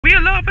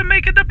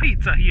making the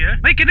pizza here.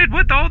 Making it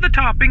with all the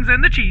toppings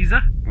and the cheese.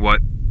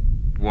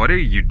 What are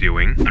you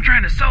doing? I'm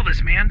trying to sell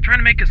this, man. Trying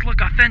to make us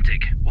look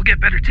authentic. We'll get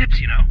better tips,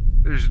 you know.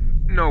 There's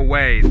no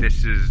way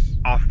this is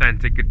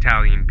authentic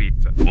Italian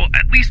pizza. Well,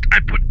 at least I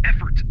put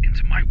effort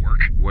into my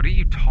work. What are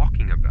you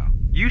talking about?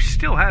 You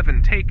still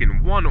haven't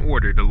taken one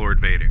order to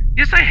Lord Vader.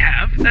 Yes, I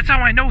have. That's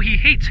how I know he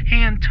hates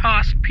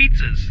hand-tossed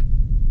pizzas.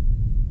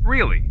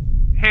 Really?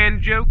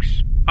 Hand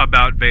jokes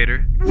about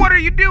Vader? What are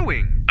you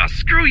doing?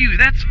 Screw you,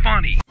 that's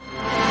funny.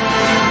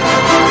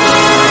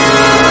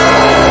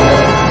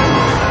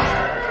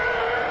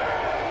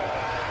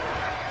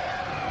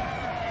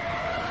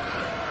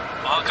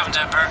 Welcome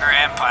to Burger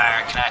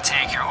Empire. Can I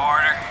take your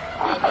order?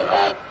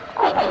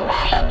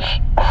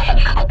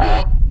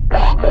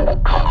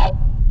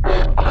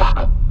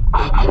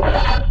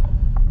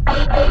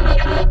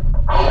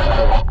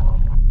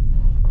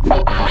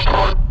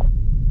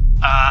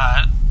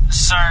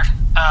 Sir,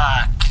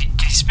 can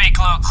you speak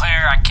a little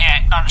clearer? I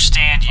can't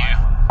understand you.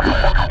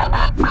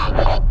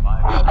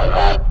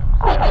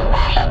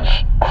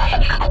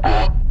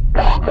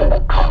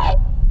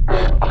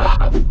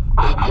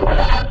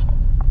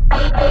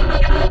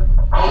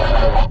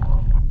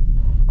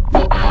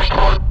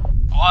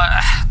 What?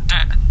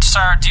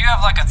 Sir, do you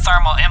have like a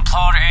thermal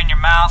imploder in your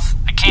mouth?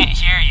 I can't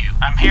hear you.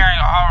 I'm hearing...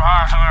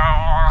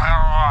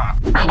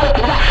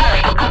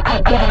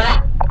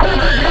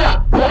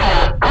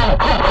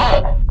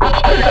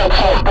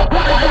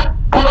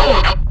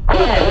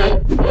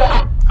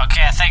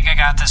 Okay, I think I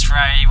got this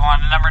right. You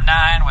want a number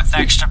 9 with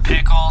extra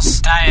pickles,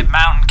 diet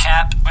mountain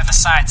cap with a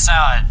side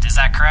salad. Is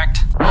that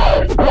correct?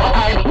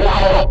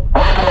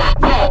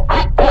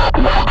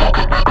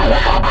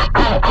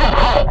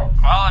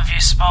 Well, if you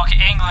spoke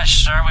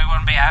English, sir, we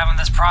wouldn't be having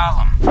this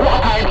problem.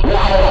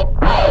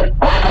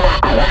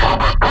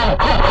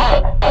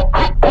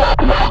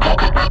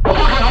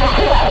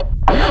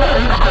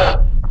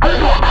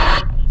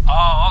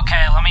 Oh,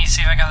 okay, let me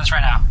see if I got this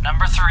right now.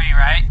 Number 3,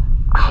 right?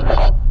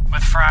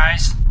 With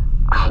fries.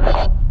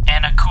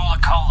 And a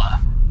Cola.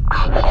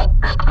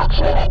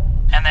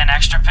 And then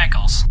extra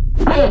pickles.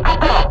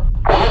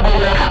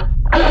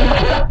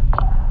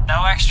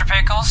 No extra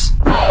pickles?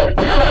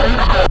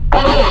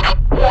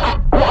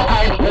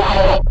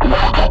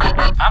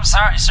 I'm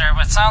sorry, sir,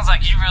 but it sounds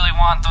like you really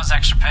want those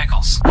extra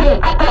pickles.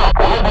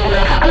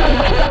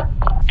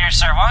 Here,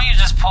 sir, why don't you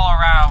just pull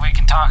around and we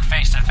can talk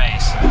face to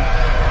face?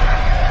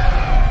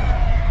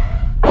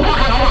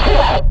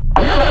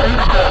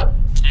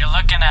 You're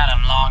looking at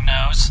him, long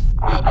nose.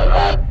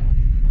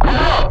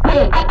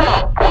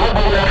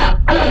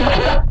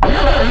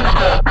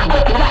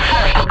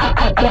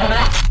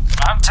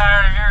 I'm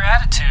tired of your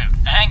attitude.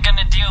 I ain't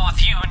gonna deal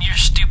with you and your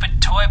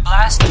stupid toy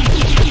blast.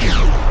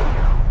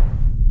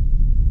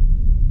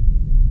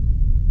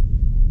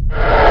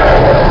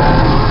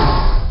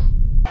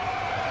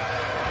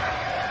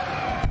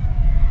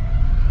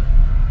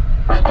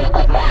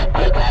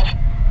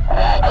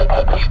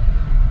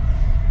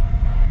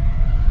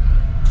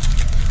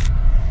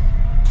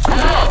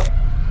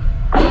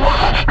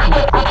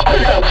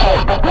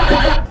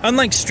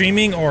 Unlike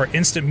streaming or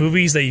instant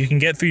movies that you can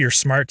get through your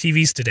smart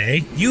TVs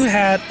today, you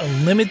had a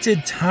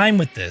limited time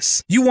with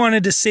this. You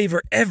wanted to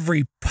savor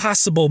every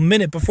possible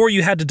minute before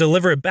you had to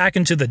deliver it back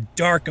into the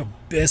dark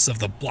abyss of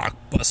the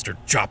Blockbuster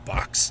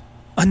Dropbox.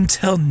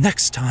 Until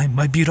next time,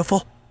 my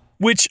beautiful.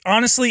 Which,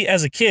 honestly,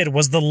 as a kid,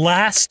 was the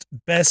last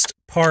best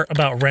part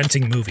about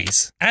renting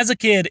movies. As a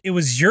kid, it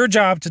was your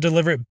job to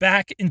deliver it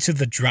back into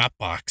the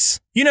Dropbox.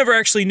 You never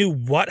actually knew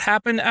what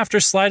happened after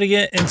sliding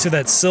it into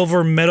that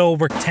silver metal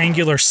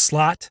rectangular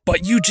slot,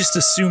 but you just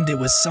assumed it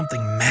was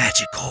something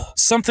magical.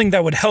 Something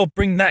that would help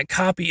bring that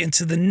copy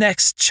into the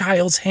next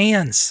child's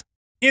hands.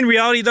 In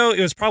reality, though,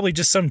 it was probably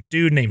just some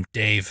dude named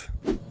Dave.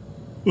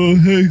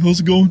 Hey,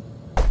 how's it going?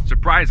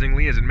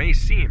 Surprisingly as it may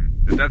seem,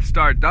 the Death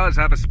Star does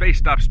have a space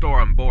stop store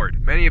on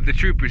board. Many of the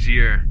troopers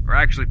here are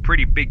actually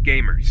pretty big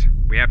gamers.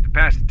 We have to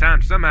pass the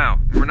time somehow,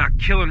 and we're not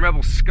killing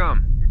rebel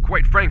scum.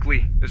 Quite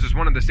frankly, this is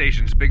one of the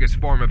station's biggest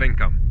form of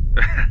income.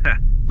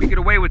 We get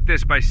away with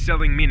this by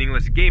selling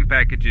meaningless game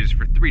packages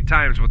for 3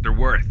 times what they're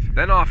worth,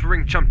 then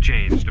offering chump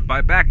change to buy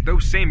back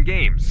those same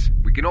games.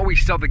 We can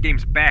always sell the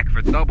games back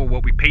for double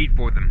what we paid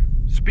for them.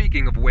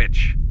 Speaking of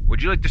which,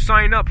 would you like to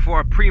sign up for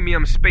our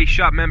premium Space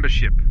Shop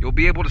membership? You'll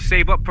be able to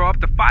save up for up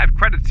to 5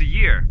 credits a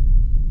year.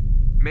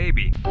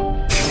 Maybe.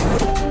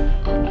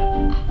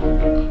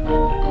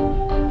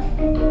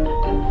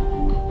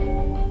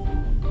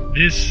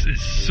 This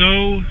is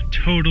so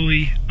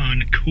totally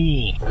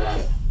uncool.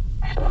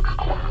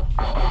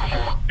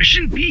 I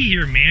shouldn't be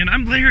here, man.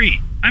 I'm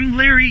Larry. I'm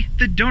Larry,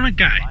 the donut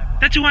guy.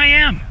 That's who I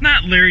am,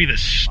 not Larry the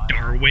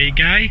Starway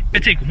guy. I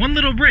take one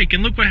little break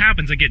and look what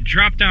happens. I get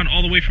dropped down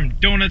all the way from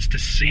donuts to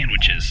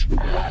sandwiches.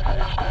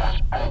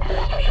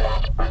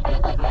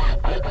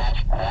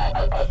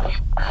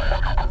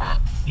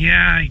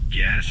 Yeah, I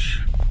guess.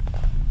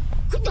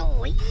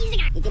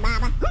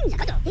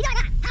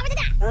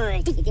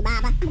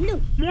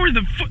 More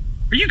than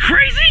Are you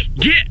crazy?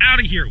 Get out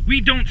of here.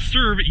 We don't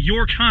serve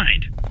your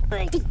kind.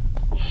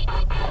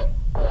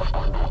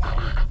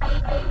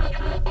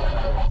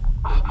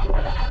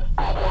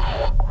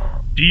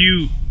 Do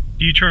you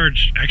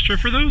charge extra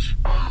for those?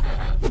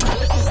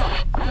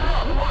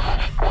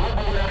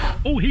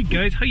 Oh, hey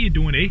guys, how you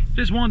doing, eh?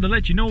 Just wanted to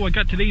let you know I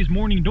got today's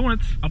morning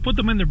donuts. I'll put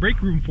them in the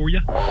break room for you.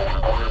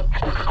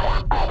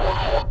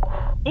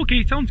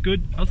 Okay, sounds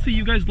good. I'll see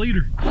you guys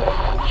later.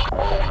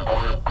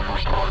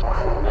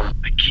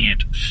 I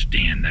can't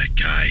stand that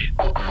guy.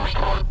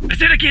 I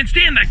said I can't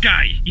stand that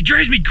guy! He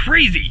drives me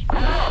crazy!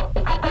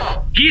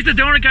 He's the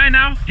donut guy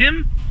now?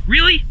 Him?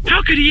 Really?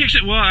 How could he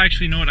actually... Well,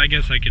 actually, you know what? I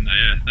guess I can...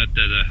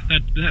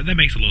 that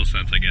makes a little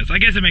sense, I guess. I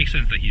guess it makes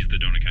sense that he's the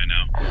donut guy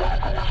now.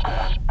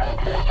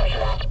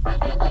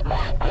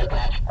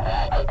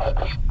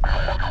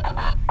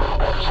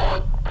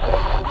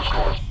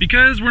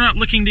 Because we're not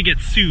looking to get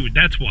sued,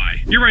 that's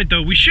why. You're right,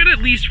 though. We should at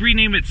least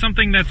rename it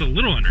something that's a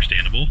little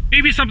understandable.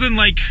 Maybe something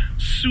like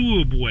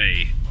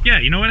Subway. Yeah,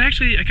 you know what?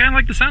 Actually, I kind of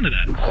like the sound of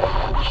that.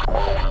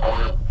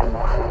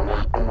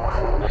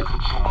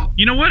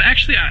 You know what?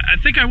 Actually, I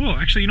think I will.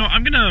 Actually, you know,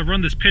 I'm gonna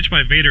run this pitch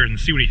by Vader and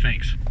see what he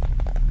thinks.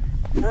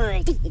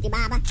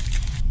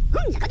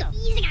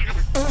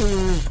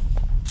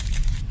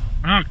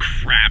 Oh,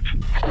 crap.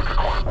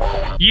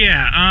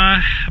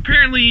 Yeah,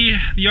 apparently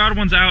the odd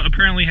one's out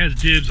apparently has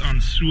dibs on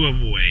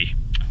Subway.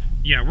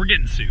 Yeah, we're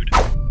getting sued.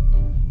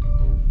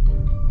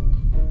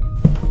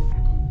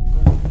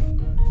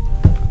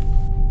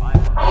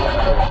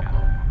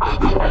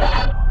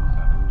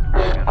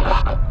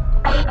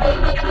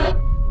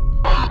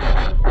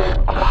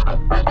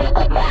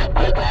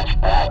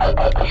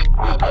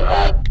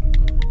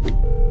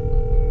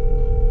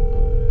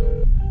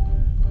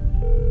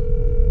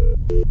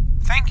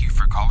 Thank you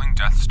for calling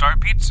Death Star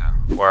Pizza,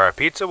 where our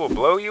pizza will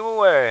blow you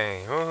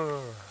away.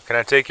 Can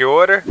I take your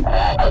order?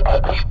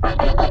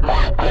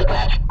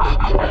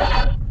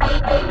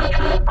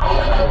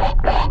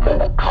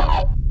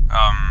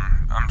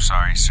 I'm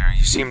sorry, sir.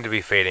 You seem to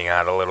be fading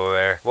out a little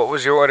there. What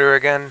was your order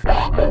again?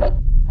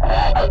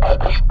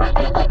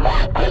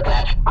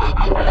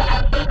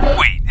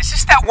 Wait, is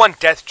this that one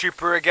Death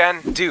Trooper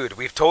again? Dude,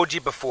 we've told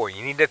you before,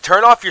 you need to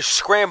turn off your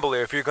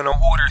scrambler if you're gonna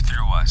order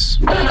through us.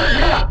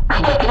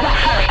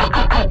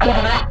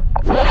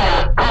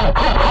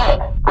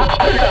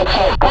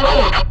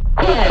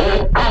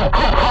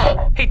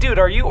 Hey dude,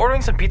 are you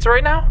ordering some pizza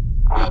right now?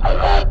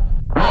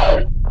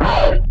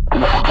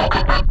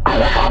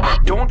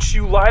 Don't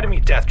you lie to me,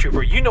 Death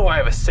Trooper. You know I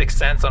have a sixth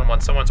sense on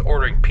when someone's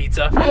ordering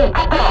pizza.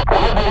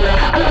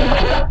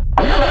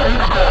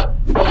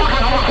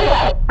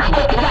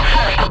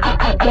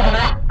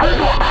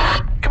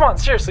 Come on,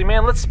 seriously,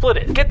 man, let's split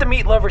it. Get the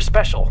meat lover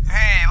special.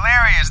 Hey,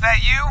 Larry, is that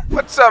you?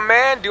 What's up,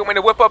 man? Do you want me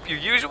to whip up your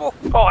usual?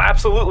 Oh,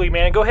 absolutely,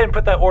 man. Go ahead and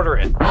put that order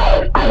in.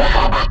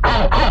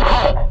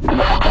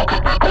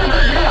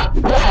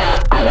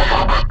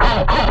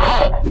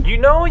 You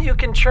know you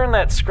can turn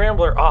that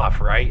scrambler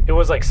off, right? It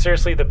was like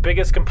seriously the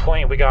biggest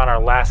complaint we got on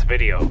our last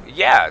video.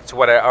 Yeah, it's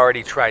what I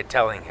already tried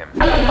telling him.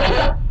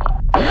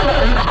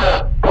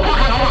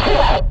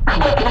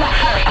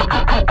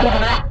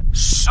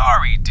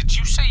 Sorry, did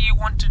you say you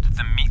wanted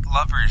the meat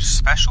lovers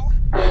special?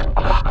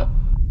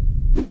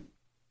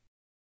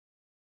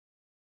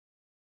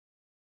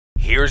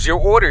 Here's your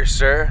order,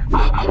 sir.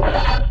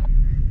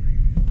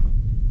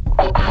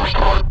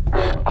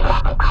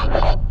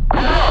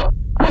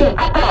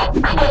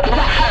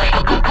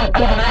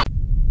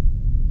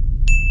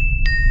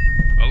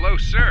 Hello,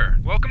 sir.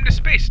 Welcome to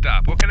Space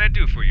Stop. What can I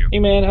do for you? Hey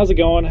man, how's it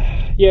going?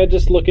 Yeah,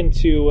 just looking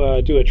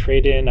to do a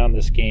trade-in on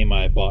this game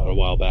I bought a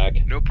while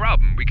back. No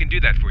problem. We can do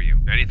that for you.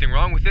 Anything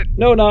wrong with it?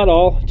 No, not at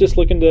all. Just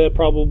looking to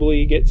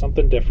probably get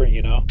something different,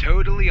 you know.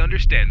 Totally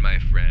understand, my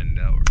friend.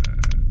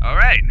 All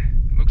right.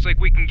 Looks like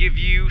we can give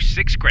you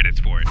 6 credits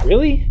for it.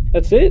 Really?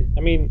 That's it? I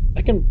mean,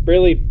 I can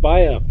barely buy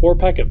a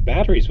 4-pack of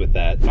batteries with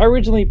that. I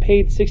originally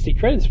paid 60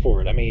 credits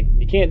for it. I mean,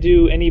 you can't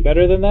do any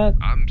better than that?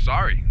 I'm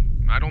sorry.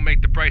 I don't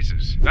make the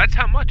prices. That's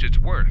how much it's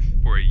worth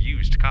for a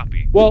used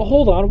copy. Well,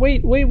 hold on.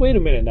 Wait a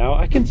minute now.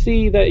 I can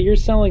see that you're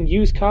selling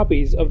used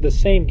copies of the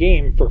same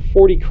game for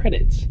 40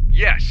 credits.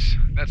 Yes,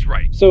 that's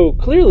right. So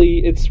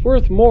clearly it's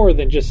worth more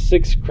than just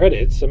 6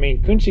 credits. I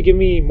mean, couldn't you give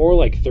me more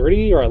like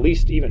 30 or at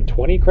least even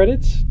 20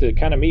 credits to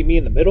kind of meet me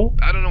in the middle?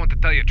 I don't know what to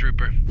tell you,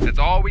 Trooper. That's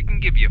all we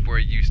can give you for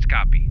a used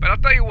copy. But I'll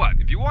tell you what,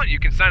 if you want, you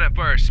can sign up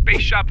for our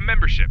Space Shop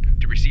membership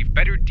to receive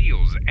better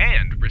deals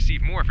and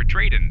receive more for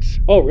trade-ins.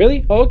 Oh,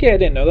 really? Oh, okay, I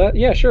didn't know that.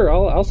 Yeah, sure.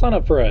 I'll sign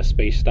up for a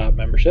Space Stop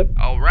membership.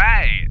 All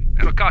right.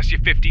 That'll cost you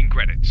 15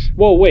 credits.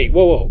 Whoa.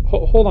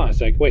 Hold on a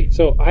sec. Wait,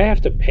 so I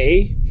have to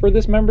pay for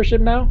this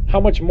membership now? How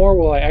much more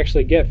will I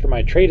actually get for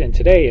my trade-in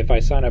today if I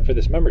sign up for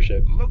this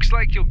membership? Looks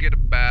like you'll get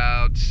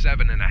about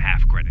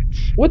 7.5 credits.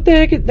 What the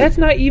heck? That's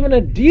not even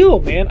a deal,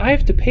 man. I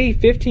have to pay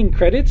 15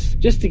 credits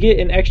just to get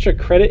an extra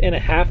credit and a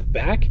half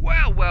back?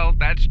 Well,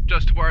 that's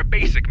just for our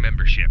basic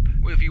membership.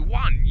 If you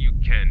want, you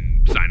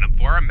can sign up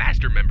for our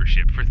master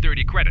membership for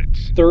 30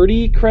 credits.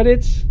 30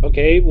 credits?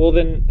 Okay, well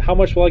then how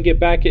much will I get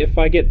back if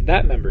I get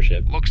that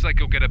membership? Looks like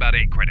you'll get about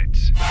 8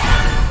 credits.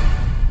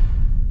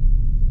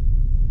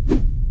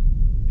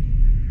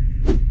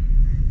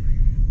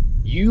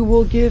 You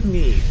will give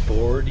me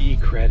 40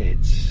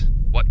 credits.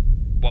 What?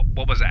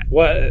 What was that?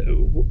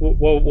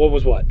 What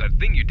was what? That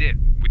thing you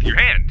did with your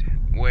hand.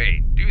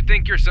 Wait, do you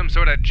think you're some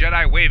sort of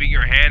Jedi waving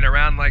your hand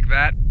around like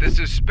that? This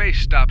is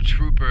Space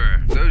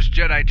Trooper. Those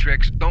Jedi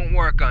tricks don't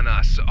work on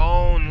us.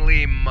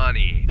 Only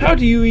money. How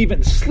do you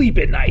even sleep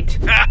at night?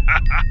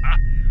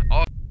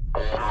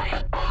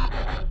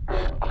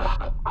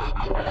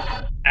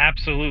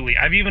 Absolutely.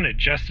 I've even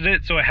adjusted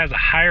it so it has a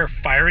higher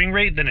firing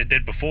rate than it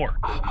did before.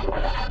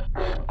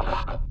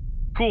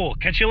 Cool.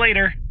 Catch you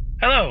later.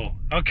 Hello.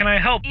 How can I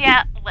help?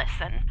 Yeah,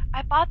 listen.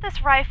 I bought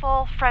this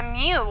rifle from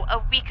you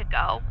a week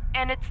ago,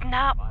 and it's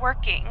not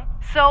working.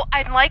 So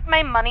I'd like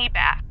my money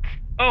back.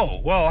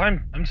 Oh, well,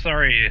 I'm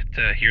sorry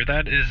to hear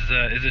that. Is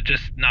it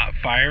just not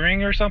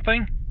firing or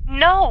something?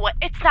 No,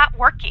 it's not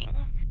working.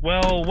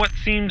 Well, what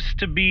seems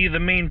to be the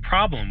main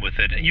problem with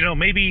it? You know,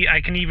 maybe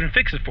I can even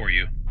fix it for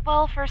you.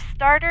 Well, for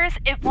starters,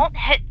 it won't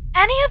hit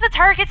any of the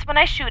targets when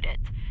I shoot it.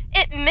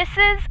 It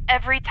misses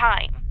every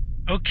time.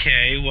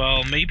 Okay,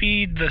 well,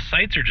 maybe the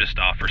sights are just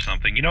off or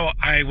something. You know,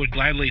 I would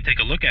gladly take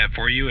a look at it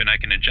for you and I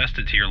can adjust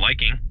it to your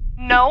liking.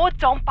 No,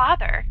 don't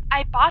bother.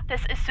 I bought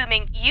this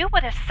assuming you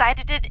would have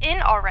sighted it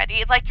in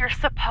already like you're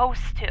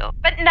supposed to.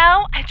 But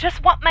now I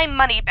just want my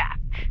money back.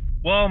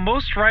 Well,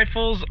 most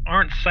rifles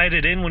aren't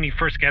sighted in when you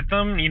first get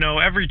them. You know,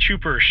 every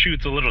trooper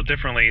shoots a little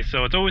differently,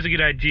 so it's always a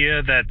good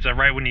idea that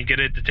right when you get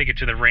it to take it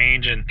to the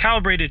range and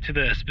calibrate it to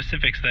the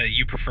specifics that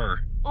you prefer.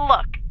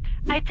 Look,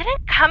 I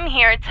didn't come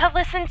here to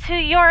listen to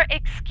your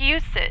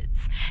excuses.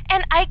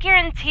 And I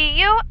guarantee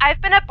you,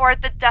 I've been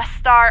aboard the Death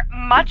Star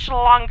much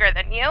longer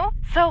than you.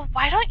 So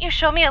why don't you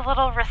show me a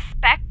little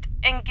respect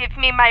and give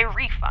me my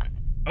refund?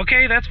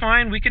 Okay, that's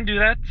fine. We can do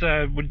that.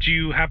 Would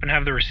you happen to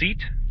have the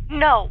receipt?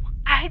 No,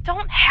 I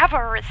don't have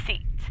a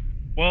receipt.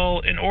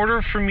 Well, in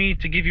order for me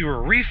to give you a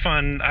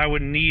refund, I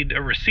would need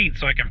a receipt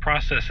so I can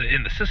process it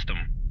in the system.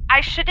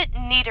 I shouldn't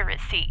need a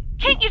receipt.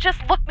 Can't you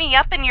just look me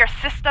up in your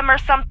system or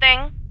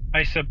something?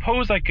 I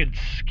suppose I could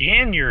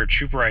scan your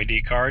Trooper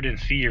ID card and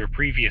see your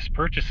previous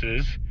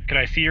purchases. Could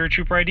I see your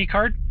Trooper ID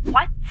card?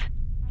 What?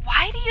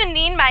 Why do you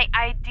need my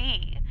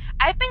ID?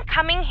 I've been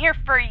coming here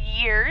for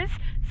years,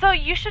 so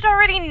you should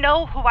already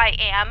know who I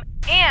am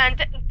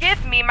and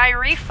give me my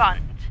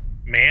refund.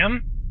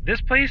 Ma'am,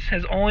 this place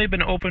has only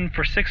been open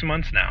for 6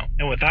 months now,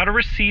 and without a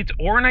receipt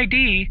or an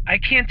ID, I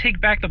can't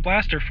take back the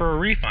blaster for a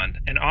refund.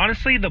 And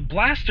honestly, the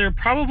blaster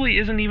probably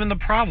isn't even the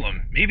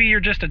problem. Maybe you're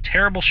just a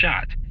terrible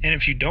shot. And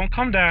if you don't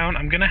come down,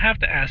 I'm gonna have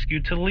to ask you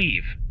to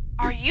leave.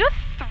 Are you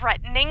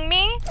threatening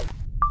me?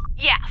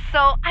 Yeah,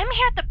 so I'm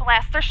here at the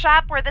blaster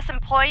shop where this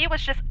employee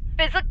was just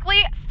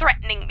physically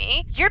threatening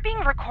me. You're being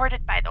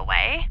recorded, by the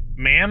way.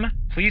 Ma'am,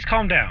 please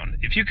calm down.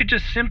 If you could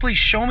just simply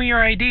show me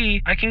your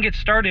ID, I can get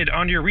started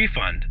on your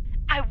refund.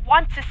 I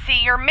want to see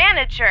your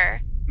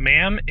manager.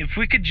 Ma'am, if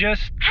we could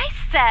just... I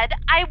said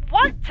I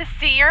want to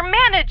see your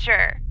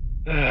manager.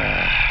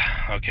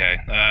 Okay.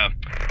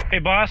 Hey,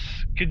 boss,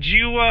 could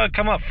you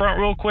come up front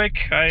real quick?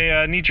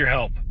 I need your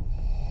help.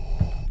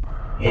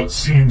 What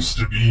seems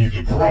to be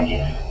the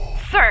problem?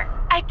 Sir,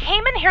 I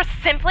came in here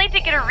simply to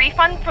get a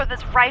refund for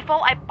this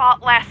rifle I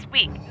bought last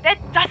week. That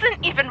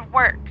doesn't even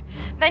work.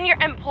 Then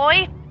your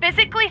employee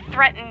physically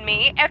threatened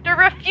me after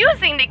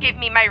refusing to give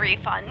me my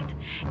refund.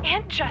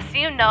 And just so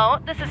you know,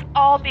 this is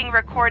all being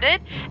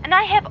recorded, and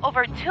I have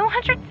over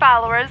 200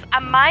 followers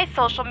on my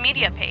social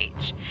media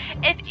page.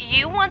 If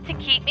you want to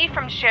keep me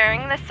from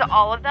sharing this to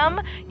all of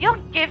them,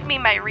 you'll give me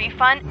my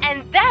refund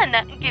and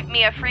then give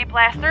me a free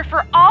blaster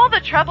for all the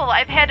trouble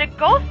I've had to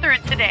go through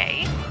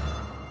today.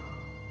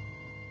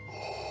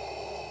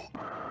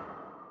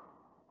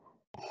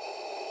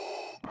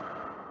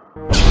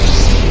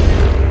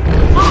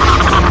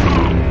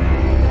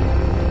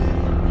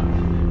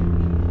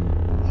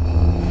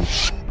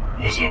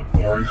 Was a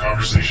boring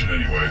conversation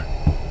anyway.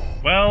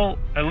 Well,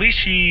 at least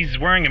she's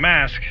wearing a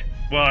mask.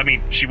 Well, I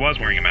mean, she was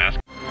wearing a mask.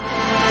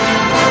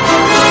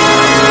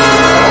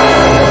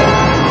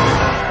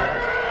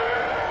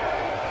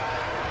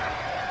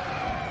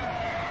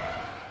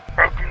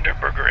 Welcome to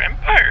Burger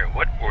Empire.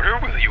 What order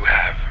will you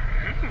have?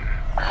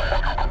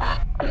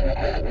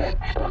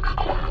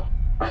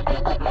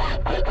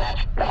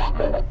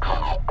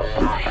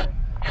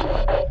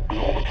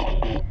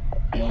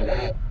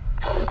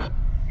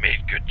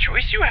 Made good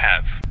choice you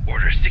have.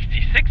 Order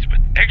 66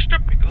 with extra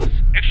pickles,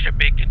 extra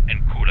bacon,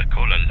 and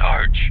Coca-Cola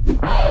large.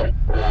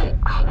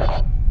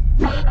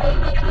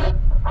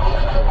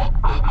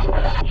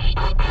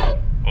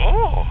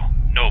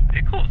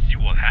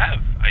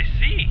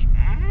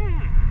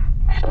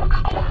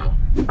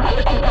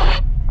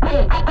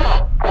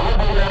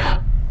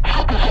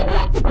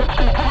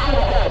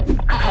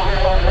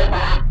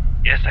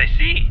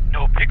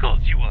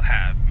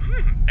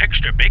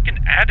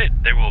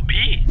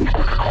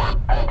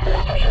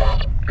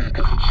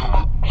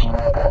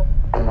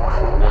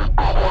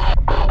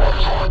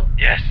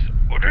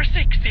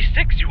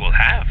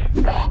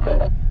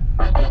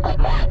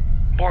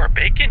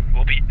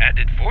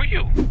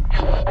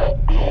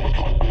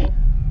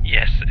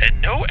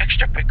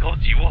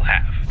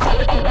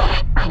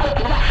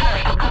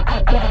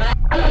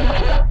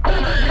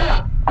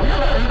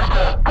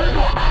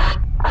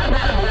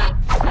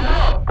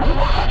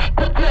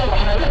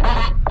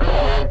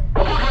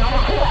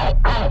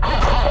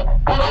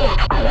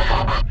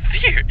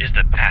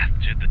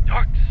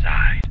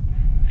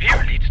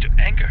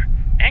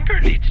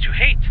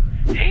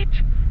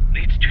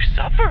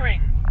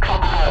 suffering.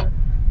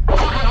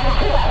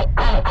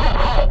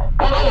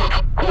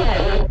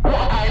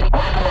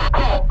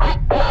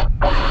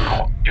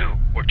 Do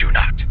or do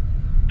not.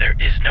 There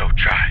is no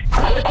try.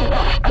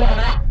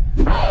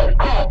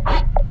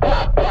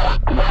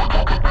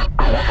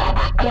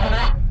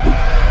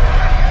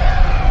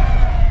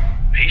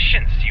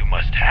 Patience you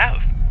must have.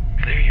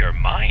 Clear your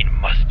mind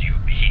must you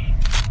be.